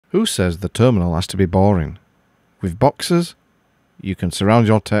Who says the terminal has to be boring? With boxes, you can surround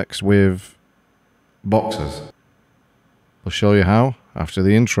your text with boxes. We'll show you how after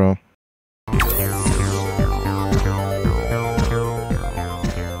the intro.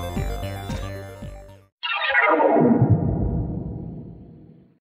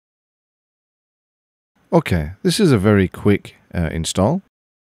 Okay, this is a very quick install.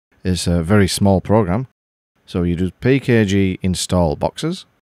 It's a very small program. So you do pkg install boxes.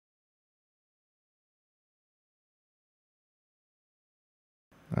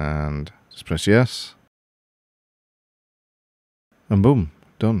 And just press yes. And boom,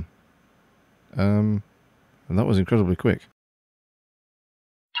 done. And that was incredibly quick.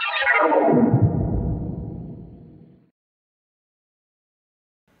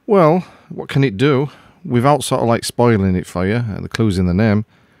 Well, what can it do? Without sort of like spoiling it for you, the clue's in the name,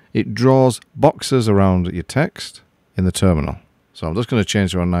 it draws boxes around your text in the terminal. So I'm just going to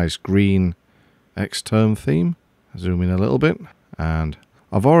change to a nice green Xterm theme. Zoom in a little bit. And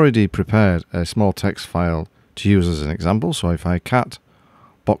I've already prepared a small text file to use as an example. So if I cat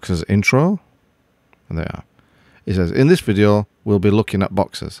boxes intro, and there are. It says, in this video, we'll be looking at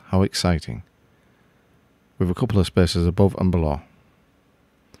boxes. How exciting. With a couple of spaces above and below.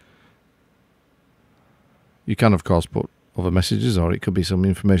 You can, of course, put other messages, or it could be some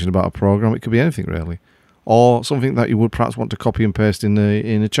information about a program. It could be anything, really. Or something that you would perhaps want to copy and paste in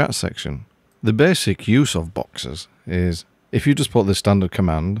the chat section. The basic use of boxes is, if you just put the standard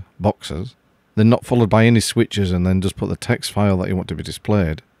command, boxes, then not followed by any switches, and then just put the text file that you want to be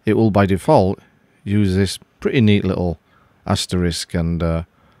displayed, it will by default use this pretty neat little asterisk and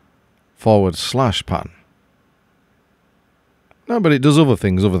forward slash pattern. No, but it does other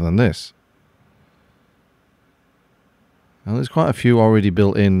things other than this. And there's quite a few already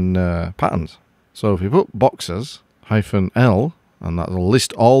built-in patterns. So if you put boxes -L, and that will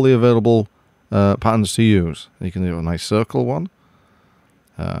list all the available patterns to use. You can do a nice circle one,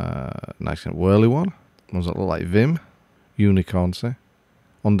 nice and whirly one, ones that look like Vim, unicorn, say,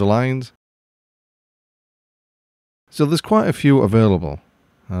 underlines. So there's quite a few available.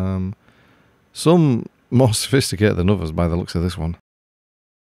 Some more sophisticated than others by the looks of this one.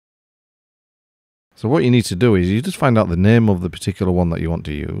 So what you need to do is you just find out the name of the particular one that you want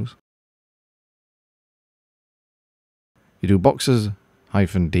to use. You do boxes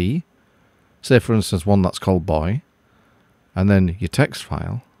 -D, say for instance one that's called boy, and then your text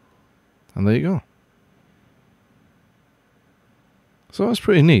file, and there you go. So that's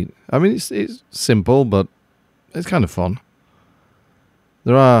pretty neat. I mean, it's simple, but it's kind of fun.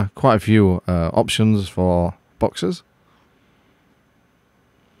 There are quite a few options for boxes.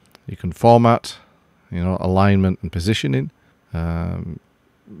 You can format, alignment and positioning,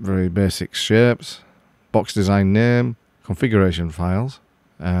 very basic shapes, box design name, configuration files,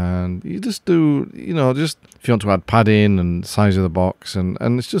 and you just do, just if you want to add padding and size of the box, and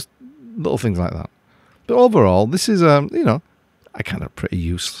it's just little things like that. But overall, this is, a kind of pretty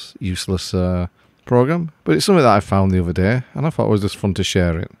useless program, but it's something that I found the other day, and I thought it was just fun to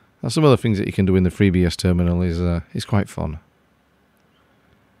share it. And some of the things that you can do in the FreeBSD terminal is quite fun.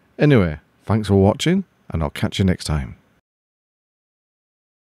 Anyway, thanks for watching, and I'll catch you next time.